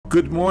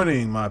Good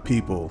morning, my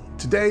people.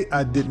 Today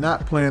I did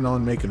not plan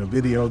on making a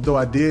video, though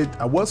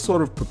I was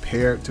sort of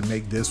prepared to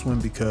make this one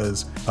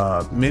because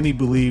many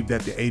believed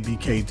that the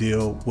ABK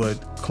deal would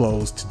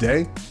close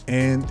today,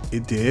 and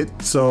it did.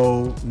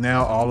 So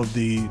now all of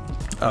the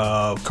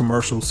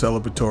commercial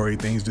celebratory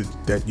things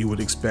that you would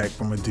expect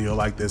from a deal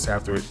like this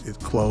after it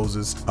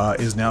closes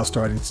is now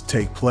starting to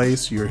take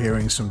place. You're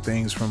hearing some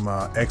things from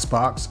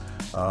Xbox,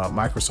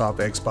 Microsoft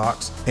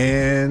Xbox,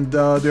 and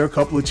there are a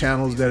couple of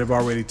channels that have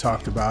already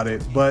talked about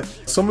it, but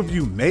some of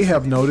you may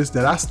have noticed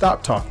that I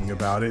stopped talking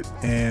about it,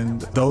 and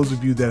those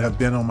of you that have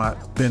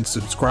been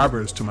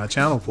subscribers to my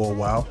channel for a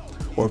while,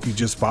 or if you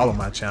just follow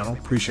my channel,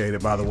 appreciate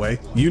it by the way,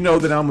 you know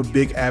that I'm a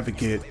big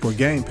advocate for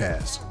Game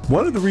Pass.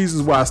 One of the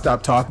reasons why I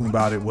stopped talking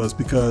about it was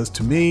because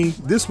to me,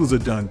 this was a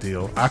done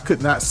deal. I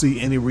could not see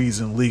any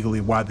reason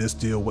legally why this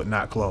deal would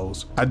not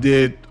close. I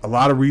did a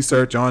lot of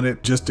research on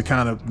it just to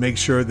kind of make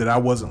sure that I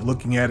wasn't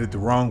looking at it the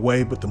wrong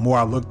way, but the more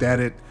I looked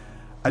at it,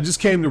 I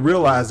just came to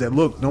realize that,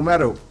 look, no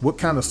matter what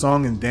kind of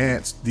song and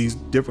dance these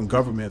different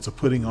governments are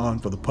putting on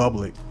for the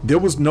public, there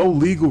was no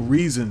legal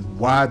reason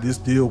why this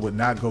deal would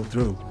not go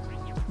through.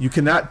 You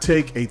cannot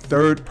take a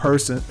third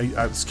person,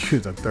 I'm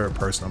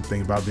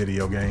thinking about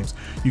video games.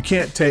 You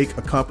can't take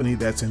a company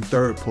that's in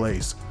third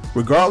place,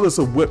 regardless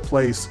of what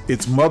place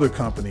its mother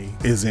company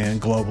is in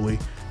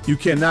globally. You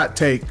cannot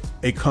take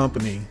a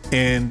company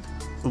and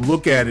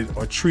look at it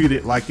or treat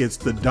it like it's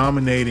the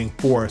dominating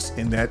force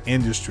in that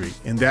industry,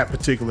 in that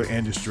particular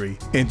industry,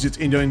 and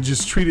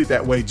just treat it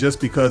that way just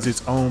because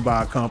it's owned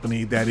by a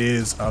company that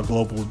is a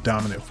global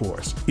dominant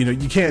force.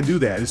 You can't do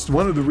that. It's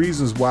one of the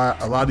reasons why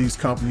a lot of these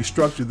companies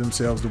structure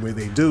themselves the way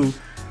they do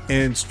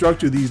and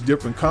structure these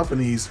different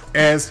companies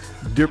as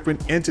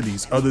different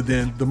entities other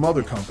than the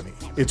mother company.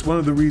 It's one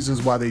of the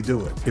reasons why they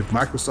do it. If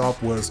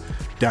Microsoft was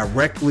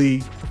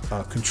directly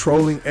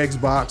controlling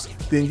Xbox,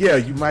 then yeah,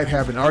 you might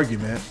have an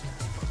argument,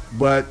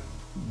 but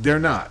they're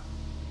not.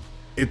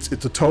 It's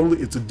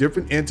a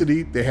different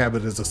entity. They have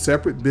it as a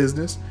separate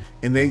business,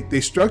 and they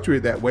structure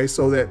it that way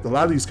so that a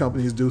lot of these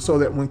companies do, so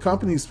that when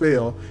companies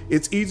fail,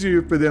 it's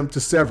easier for them to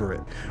sever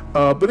it.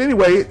 But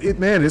anyway,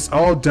 it's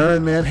all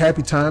done, man.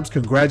 Happy times.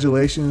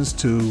 Congratulations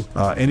to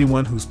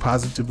anyone who's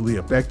positively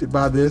affected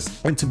by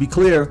this. And to be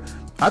clear,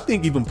 I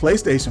think even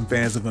PlayStation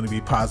fans are going to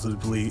be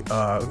positively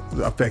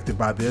affected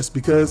by this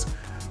because,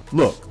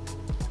 look,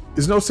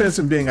 there's no sense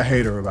in being a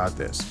hater about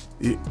this.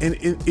 And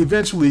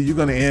eventually you're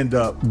going to end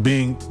up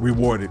being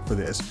rewarded for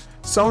this.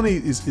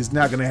 Sony is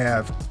not going to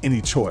have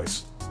any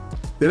choice.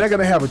 They're not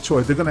going to have a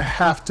choice. They're going to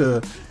have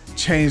to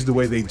change the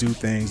way they do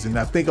things. And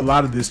I think a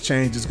lot of this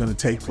change is going to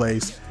take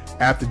place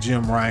after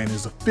Jim Ryan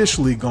is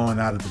officially gone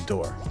out of the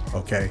door.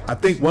 Okay, I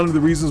think one of the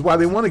reasons why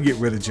they want to get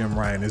rid of Jim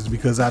Ryan is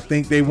because I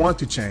think they want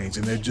to change,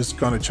 and they're just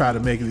going to try to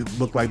make it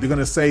look like they're going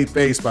to save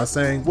face by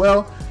saying,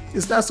 well,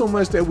 it's not so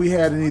much that we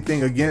had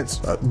anything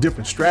against a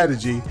different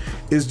strategy.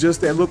 It's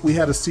just that, look, we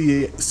had a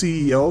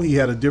CEO, he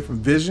had a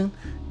different vision,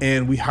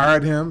 and we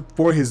hired him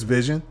for his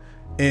vision,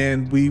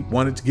 and we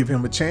wanted to give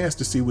him a chance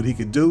to see what he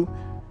could do.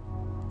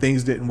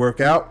 Things didn't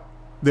work out.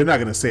 They're not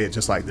going to say it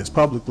just like this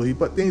publicly,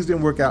 but things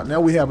didn't work out.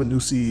 Now we have a new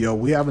CEO,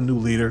 we have a new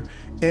leader,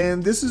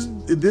 and this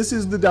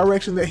is the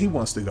direction that he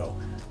wants to go.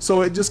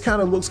 So it just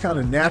kind of looks kind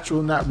of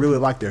natural, not really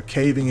like they're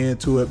caving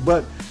into it,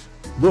 but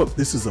look,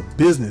 this is a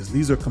business.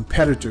 These are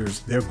competitors.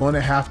 They're going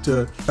to have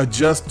to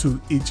adjust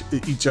to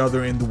each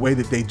other in the way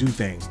that they do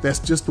things. That's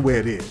just the way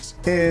it is.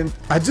 And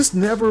I just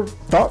never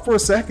thought for a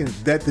second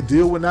that the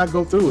deal would not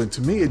go through. And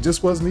to me, it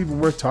just wasn't even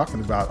worth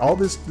talking about. All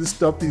this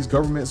stuff these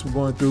governments were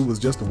going through was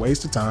just a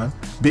waste of time.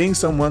 Being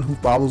someone who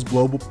follows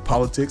global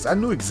politics, I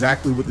knew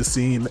exactly what the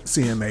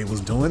CMA was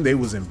doing. They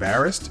was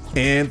embarrassed,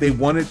 and they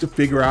wanted to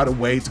figure out a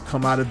way to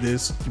come out of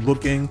this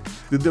looking,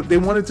 they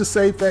wanted to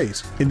save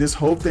face. And this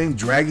whole thing,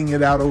 dragging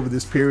it out over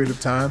this period of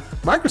time,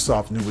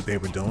 Microsoft knew what they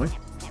were doing,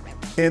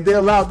 and they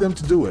allowed them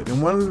to do it.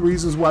 And one of the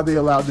reasons why they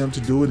allowed them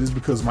to do it is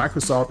because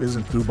Microsoft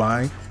isn't through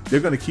buying. They're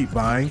going to keep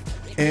buying,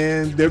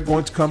 and they're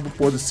going to come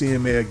before the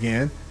CMA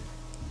again.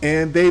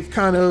 And they've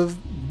kind of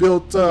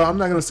built, I'm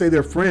not going to say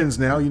they're friends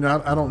now,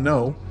 I don't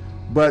know,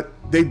 but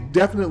they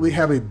definitely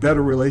have a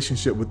better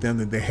relationship with them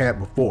than they had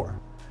before,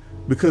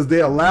 because they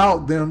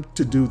allowed them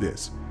to do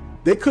this.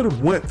 They could have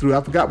went through,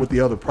 I forgot what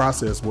the other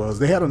process was.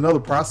 They had another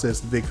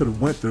process that they could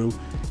have went through,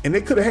 and they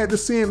could have had the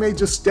CMA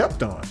just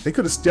stepped on. They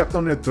could have stepped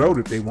on their throat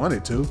if they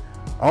wanted to.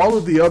 All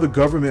of the other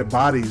government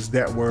bodies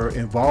that were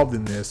involved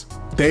in this,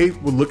 they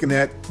were looking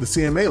at the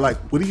CMA like,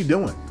 what are you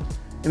doing?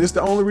 And it's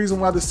the only reason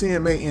why the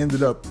CMA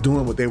ended up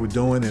doing what they were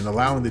doing and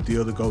allowing the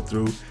deal to go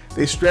through.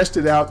 They stretched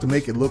it out to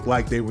make it look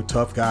like they were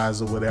tough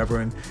guys or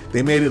whatever, and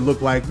they made it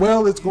look like,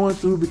 well, it's going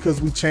through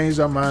because we changed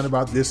our mind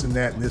about this and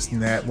that and this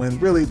and that, when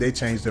really they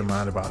changed their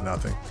mind about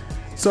nothing.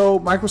 So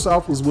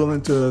Microsoft was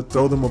willing to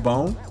throw them a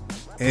bone,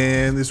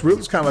 and this really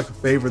was kind of like a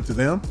favor to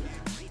them.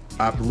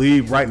 I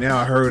believe right now,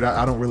 I heard,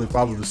 I don't really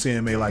follow the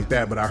CMA like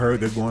that, but I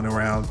heard they're going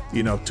around,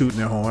 tooting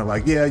their horn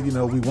like, yeah,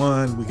 we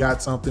won, we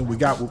got something, we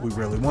got what we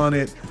really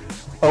wanted.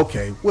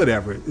 Okay,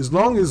 whatever. As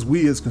long as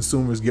we as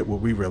consumers get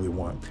what we really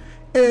want.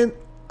 And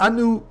I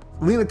knew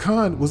Lena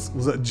Khan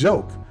was a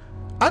joke.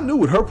 I knew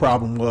what her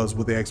problem was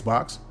with the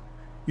Xbox.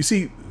 You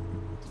see,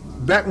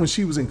 back when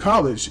she was in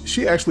college,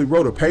 she actually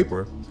wrote a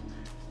paper,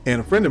 and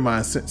a friend of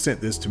mine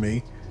sent this to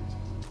me,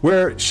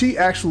 where she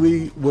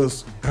actually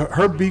was,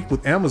 her beef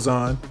with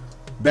Amazon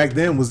back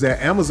then was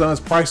that Amazon's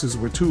prices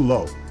were too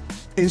low.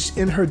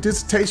 In her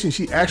dissertation,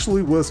 she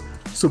actually was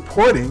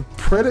supporting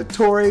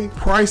predatory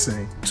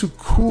pricing to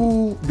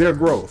cool their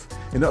growth.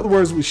 In other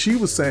words, what she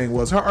was saying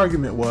was, her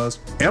argument was,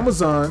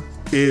 Amazon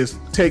is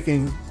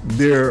taking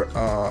their,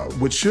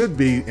 what should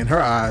be, in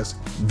her eyes,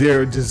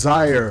 their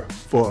desire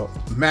for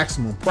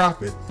maximum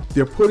profit.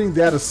 They're putting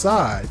that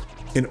aside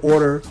in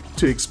order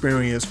to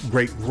experience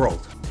great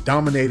growth,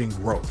 dominating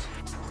growth.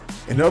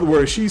 In other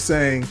words, she's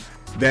saying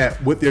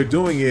that what they're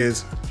doing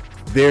is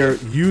they're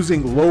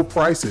using low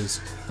prices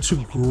to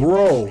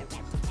grow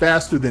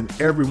faster than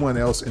everyone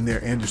else in their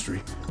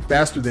industry,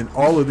 faster than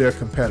all of their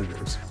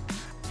competitors.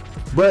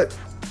 But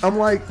I'm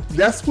like,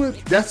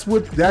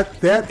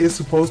 that is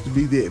supposed to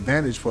be the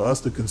advantage for us,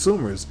 the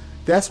consumers.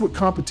 That's what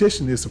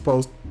competition is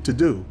supposed to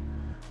do.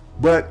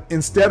 But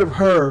instead of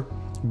her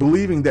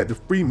believing that the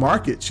free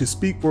market should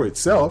speak for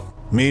itself,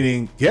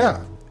 meaning,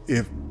 yeah,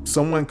 if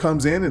someone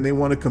comes in and they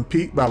want to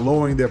compete by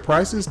lowering their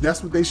prices,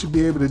 that's what they should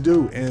be able to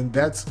do. And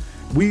that's,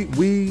 we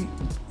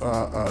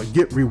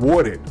get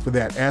rewarded for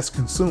that as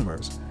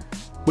consumers.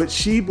 But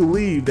she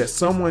believed that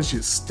someone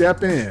should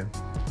step in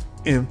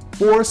and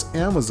force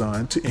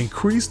Amazon to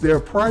increase their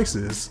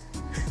prices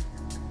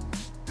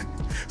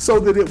so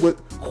that it would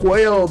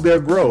quail their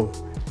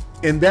growth.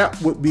 And that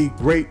would be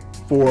great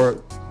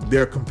for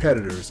their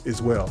competitors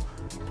as well.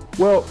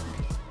 Well,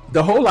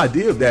 the whole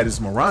idea of that is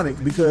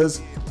moronic,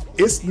 because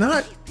it's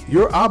not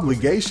your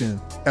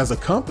obligation as a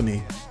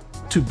company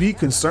to be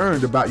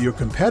concerned about your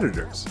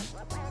competitors.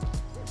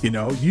 You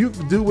know, you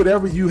do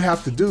whatever you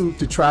have to do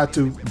to try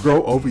to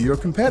grow over your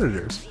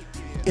competitors.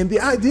 And the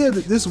idea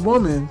that this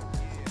woman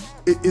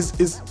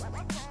is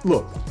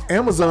look,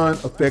 Amazon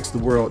affects the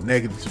world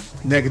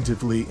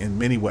negatively in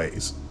many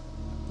ways.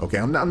 Okay,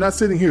 I'm not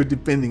sitting here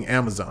defending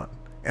Amazon.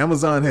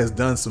 Amazon has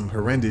done some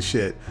horrendous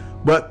shit,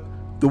 but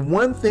the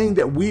one thing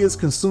that we as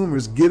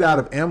consumers get out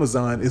of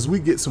Amazon is we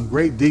get some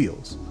great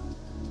deals.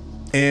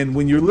 And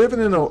when you're living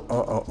in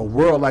a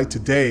world like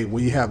today,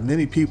 where you have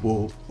many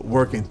people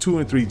working 2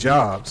 and 3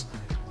 jobs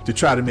to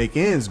try to make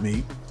ends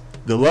meet,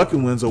 the lucky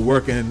ones are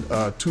working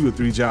 2 or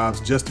 3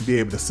 jobs just to be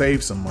able to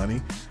save some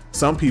money.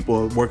 Some people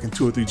are working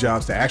 2 or 3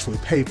 jobs to actually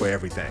pay for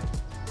everything.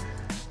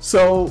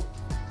 So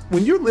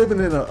when you're living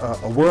in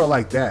a world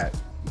like that,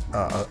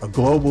 a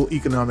global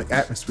economic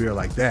atmosphere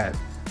like that,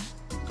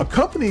 a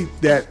company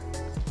that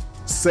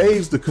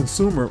saves the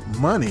consumer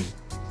money,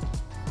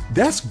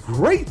 that's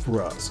great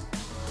for us.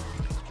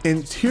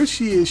 And here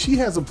she is, she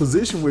has a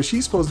position where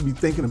she's supposed to be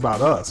thinking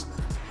about us.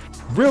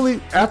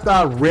 Really, after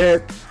I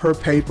read her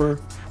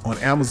paper on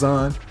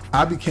Amazon,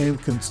 I became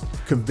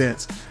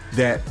convinced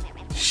that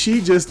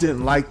she just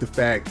didn't like the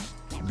fact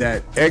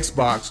that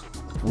Xbox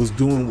was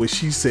doing what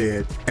she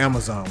said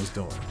Amazon was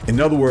doing.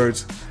 In other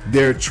words,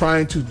 they're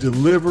trying to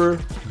deliver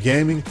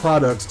gaming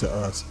products to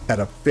us at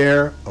a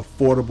fair,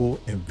 affordable,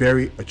 and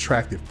very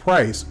attractive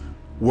price.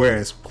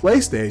 Whereas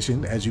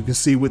PlayStation, as you can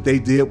see what they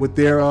did with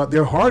their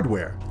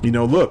hardware. You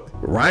know, look,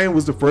 Ryan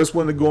was the first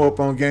one to go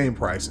up on game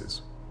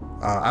prices.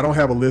 I don't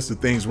have a list of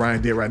things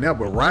Ryan did right now,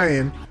 but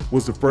Ryan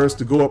was the first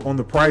to go up on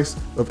the price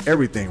of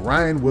everything.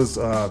 Ryan was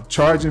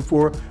charging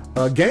for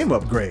game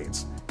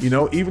upgrades, you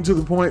know, even to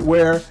the point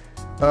where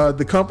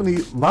the company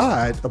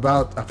lied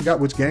about, I forgot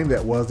which game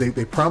that was.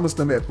 They promised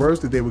them at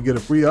first that they would get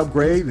a free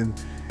upgrade,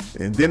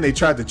 and then they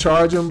tried to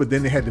charge them, but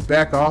then they had to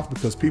back off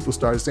because people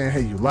started saying,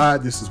 hey, you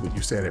lied, this is what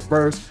you said at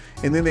first.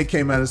 And then they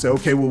came out and said,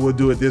 okay, well, we'll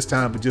do it this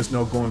time, but just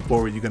know going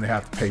forward, you're gonna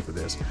have to pay for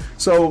this.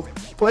 So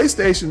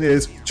PlayStation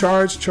is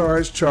charge.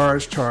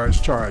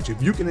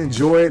 If you can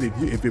enjoy it,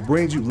 if it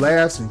brings you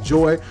laughs and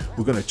joy,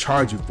 we're gonna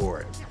charge you for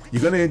it.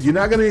 You're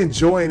not gonna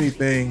enjoy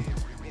anything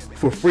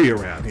for free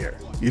around here.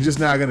 You're just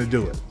not gonna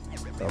do it,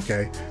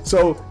 okay?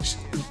 So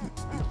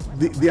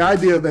the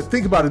idea that,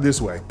 think about it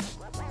this way.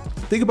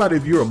 Think about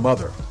if you're a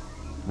mother,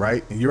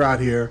 right? And you're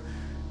out here,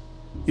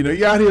 you know,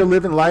 you're out here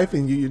living life,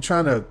 and you're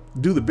trying to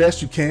do the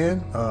best you can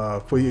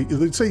for you.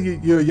 Let's say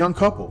you're a young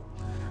couple,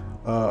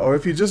 or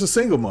if you're just a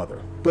single mother,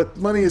 but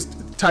money is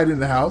tight in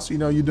the house. You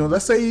know, you're doing,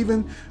 let's say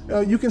even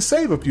you can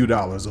save a few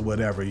dollars or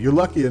whatever. You're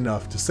lucky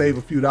enough to save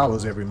a few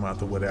dollars every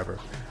month or whatever,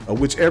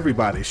 which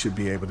everybody should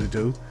be able to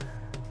do.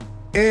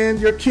 And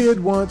your kid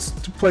wants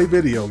to play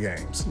video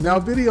games. Now,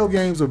 video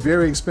games are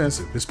very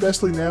expensive,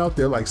 especially now.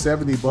 They're like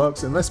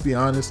 $70, and let's be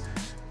honest,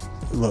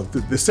 look, the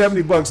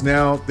 $70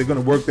 now, they're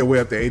gonna work their way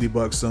up to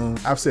 $80 soon.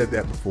 I've said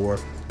that before.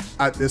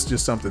 It's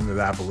just something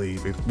that I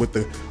believe. With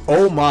the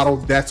old model,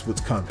 that's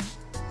what's coming,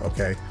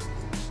 okay?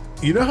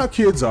 You know how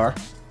kids are.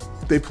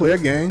 They play a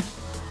game,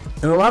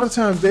 and a lot of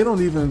times they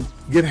don't even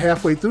get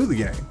halfway through the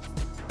game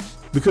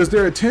because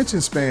their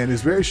attention span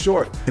is very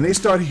short, and they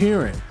start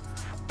hearing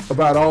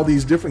about all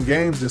these different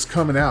games that's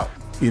coming out,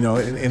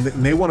 and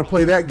they want to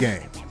play that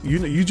game.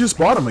 You just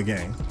bought them a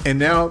game, and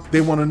now they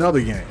want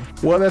another game.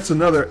 Well, that's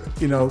another,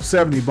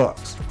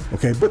 $70.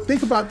 Okay, but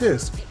think about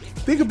this.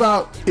 Think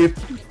about if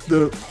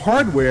the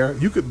hardware,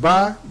 you could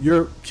buy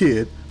your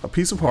kid a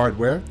piece of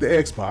hardware, the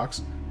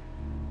Xbox,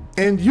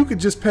 and you could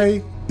just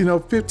pay,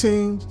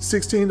 $15,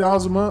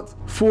 $16 a month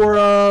for,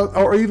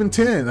 or even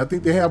 10. I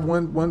think they have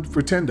one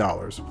for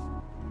 $10.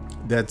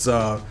 That's,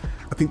 I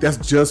think that's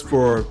just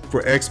for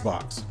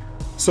Xbox.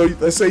 So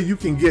let's say you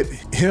can get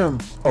him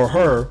or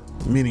her,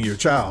 meaning your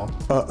child,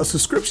 a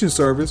subscription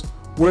service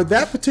where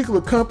that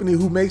particular company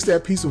who makes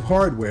that piece of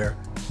hardware,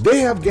 they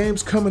have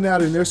games coming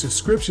out in their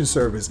subscription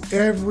service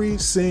every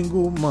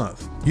single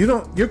month. You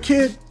don't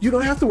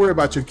have to worry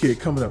about your kid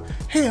coming up,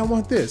 hey, I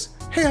want this,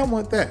 hey, I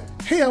want that,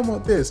 hey, I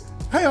want this,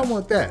 hey, I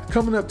want that,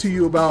 coming up to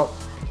you about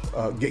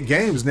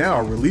games now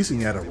are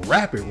releasing at a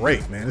rapid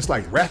rate, man. It's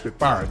like rapid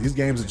fire. These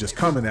games are just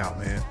coming out,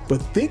 man.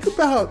 But think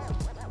about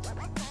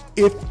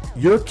if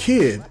your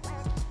kid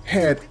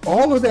had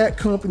all of that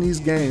company's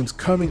games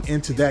coming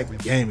into that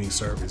gaming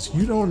service.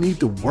 You don't need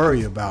to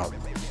worry about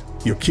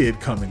your kid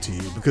coming to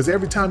you, because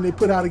every time they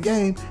put out a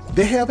game,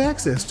 they have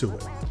access to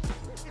it.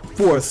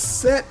 For a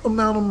set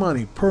amount of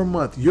money per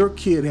month, your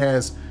kid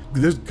has,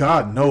 there's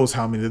God knows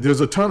how many,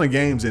 there's a ton of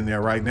games in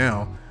there right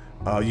now.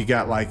 You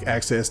got like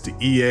access to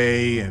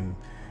EA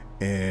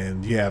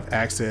and you have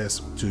access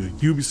to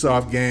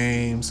Ubisoft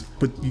games,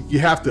 but you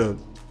have to,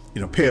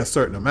 pay a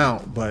certain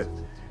amount, but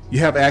you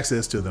have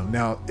access to them.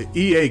 Now,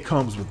 EA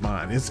comes with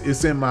mine.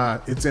 It's in my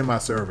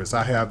service.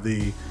 I have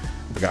I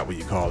forgot what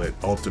you call it,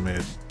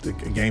 Ultimate, the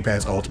Game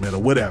Pass Ultimate or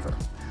whatever.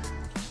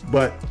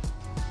 But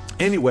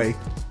anyway,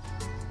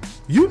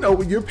 you know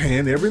what you're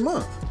paying every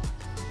month.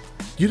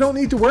 You don't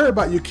need to worry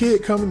about your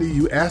kid coming to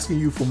you asking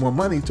you for more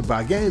money to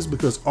buy games,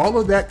 because all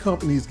of that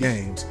company's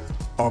games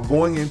are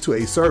going into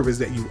a service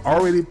that you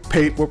already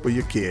paid for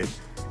your kid.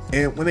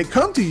 And when they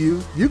come to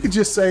you, you could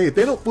just say, if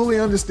they don't fully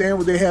understand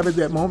what they have at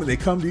that moment, they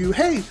come to you,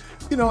 hey,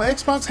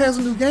 Xbox has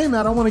a new game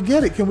out, I want to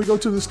get it. Can we go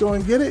to the store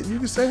and get it? You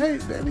can say, hey,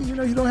 Daddy,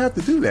 you don't have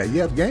to do that.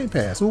 You have Game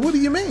Pass. Well, what do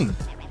you mean?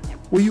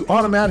 Well, you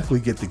automatically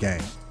get the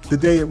game the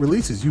day it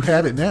releases. You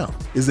have it now.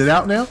 Is it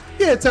out now?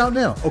 Yeah, it's out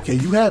now. Okay,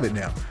 you have it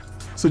now.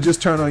 So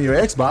just turn on your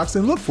Xbox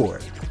and look for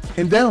it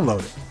and download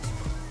it.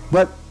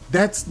 But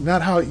that's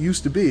not how it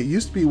used to be. It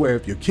used to be where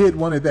if your kid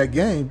wanted that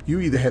game,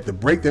 you either had to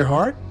break their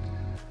heart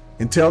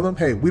and tell them,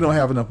 hey, we don't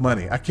have enough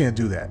money. I can't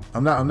do that.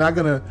 I'm not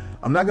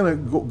gonna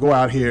go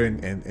out here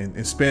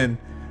and spend,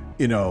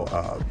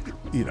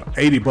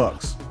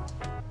 $80,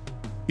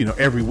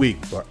 every week,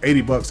 or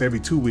 $80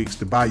 every 2 weeks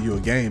to buy you a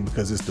game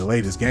because it's the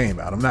latest game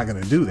out. I'm not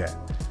gonna do that.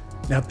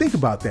 Now think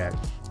about that.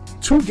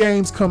 2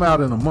 games come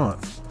out in a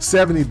month,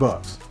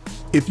 $70.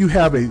 If you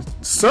have a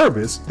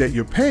service that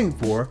you're paying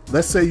for,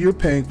 let's say you're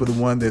paying for the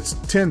one that's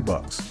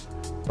 $10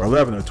 or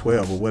 11 or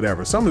 12 or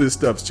whatever. Some of this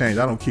stuff's changed.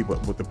 I don't keep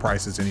up with the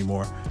prices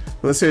anymore.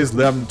 But let's say it's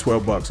 11,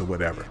 12 bucks or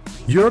whatever.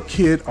 Your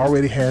kid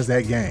already has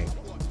that game.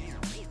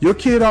 Your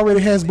kid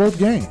already has both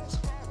games.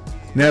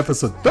 Now, if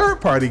it's a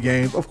third-party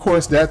game, of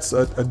course, that's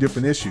a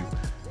different issue.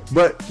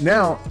 But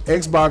now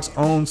Xbox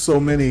owns so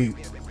many,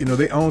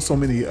 they own so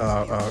many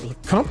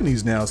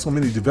companies now, so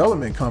many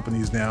development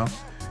companies now,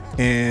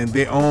 and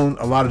they own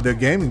a lot of their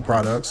gaming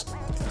products.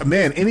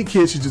 Man, any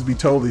kid should just be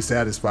totally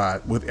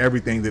satisfied with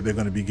everything that they're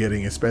going to be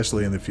getting,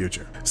 especially in the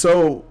future.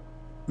 So,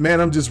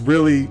 man, I'm just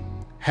really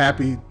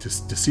happy to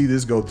see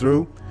this go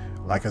through.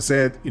 Like I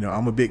said,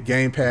 I'm a big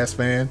Game Pass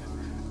fan.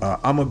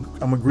 I'm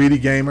a greedy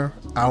gamer.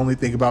 I only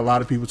think about a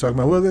lot of people talking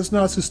about, well, that's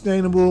not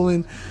sustainable,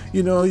 and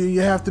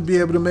you have to be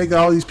able to make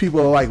all these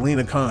people like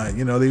Lena Khan.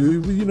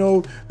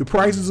 The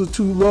prices are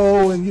too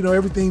low, and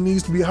everything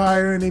needs to be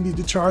higher, and they need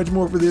to charge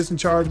more for this and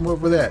charge more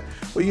for that.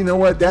 Well, you know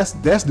what? That's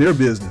their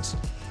business.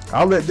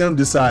 I'll let them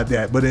decide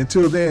that. But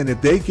until then,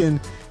 if they can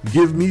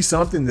give me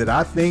something that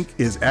I think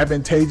is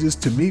advantageous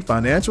to me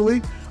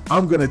financially,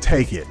 I'm gonna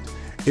take it.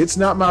 It's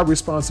not my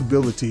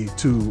responsibility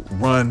to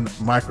run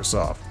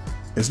Microsoft.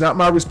 It's not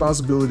my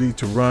responsibility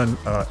to run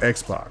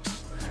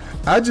Xbox.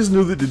 I just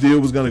knew that the deal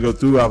was going to go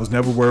through. I was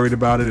never worried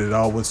about it at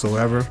all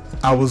whatsoever.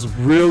 I was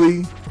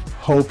really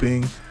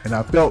hoping, and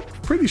I felt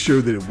pretty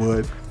sure that it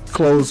would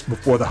close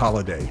before the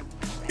holiday.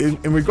 In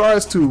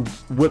regards to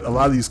what a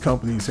lot of these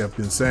companies have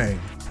been saying,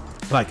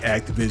 like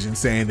Activision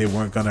saying it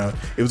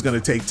was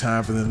gonna take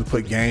time for them to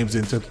put games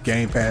into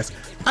Game Pass,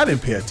 I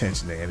didn't pay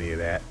attention to any of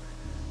that.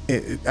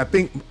 I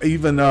think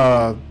even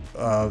not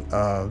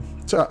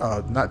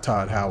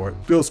Todd Howard,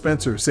 Phil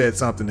Spencer said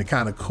something to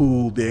kind of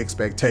cool the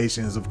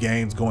expectations of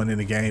games going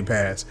into Game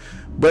Pass.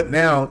 But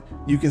now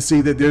you can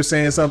see that they're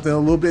saying something a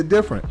little bit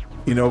different.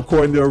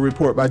 According to a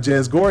report by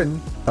Jez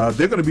Gordon,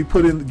 they're going to be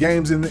putting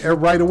games in there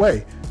right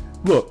away.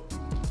 Look,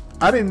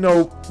 I didn't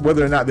know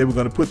whether or not they were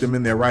going to put them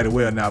in there right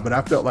away or not, but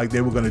I felt like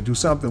they were going to do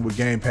something with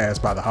Game Pass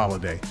by the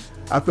holiday.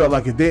 I felt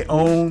like if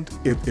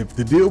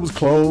the deal was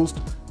closed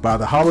by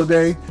the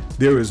holiday,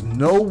 there is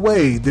no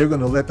way they're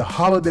going to let the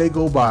holiday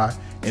go by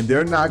and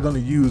they're not going to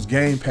use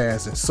Game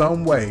Pass in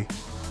some way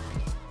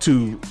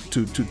to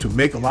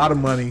make a lot of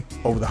money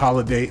over the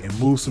holiday and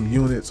move some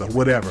units or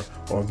whatever,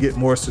 or get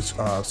more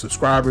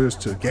subscribers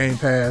to Game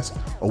Pass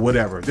or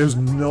whatever. There's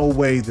no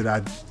way that I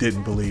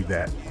didn't believe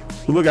that.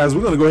 Well, look guys,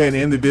 we're gonna go ahead and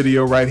end the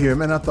video right here.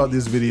 Man, I thought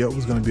this video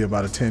was gonna be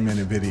about a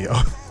 10-minute video.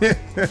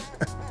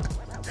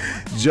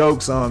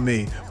 Jokes on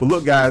me. But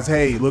look guys,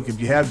 hey, look,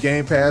 if you have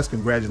Game Pass,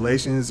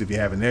 congratulations. If you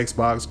have an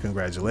Xbox,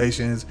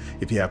 congratulations.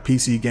 If you have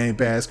PC Game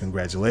Pass,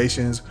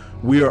 congratulations.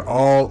 We are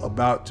all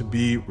about to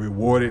be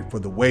rewarded for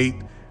the wait.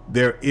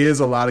 There is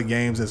a lot of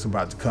games that's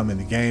about to come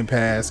into Game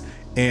Pass,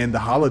 and the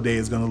holiday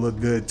is going to look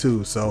good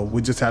too. So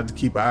we just have to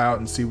keep an eye out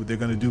and see what they're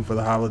going to do for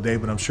the holiday,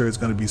 but I'm sure it's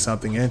going to be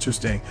something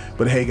interesting.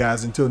 But hey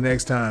guys, until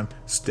next time,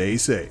 stay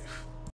safe.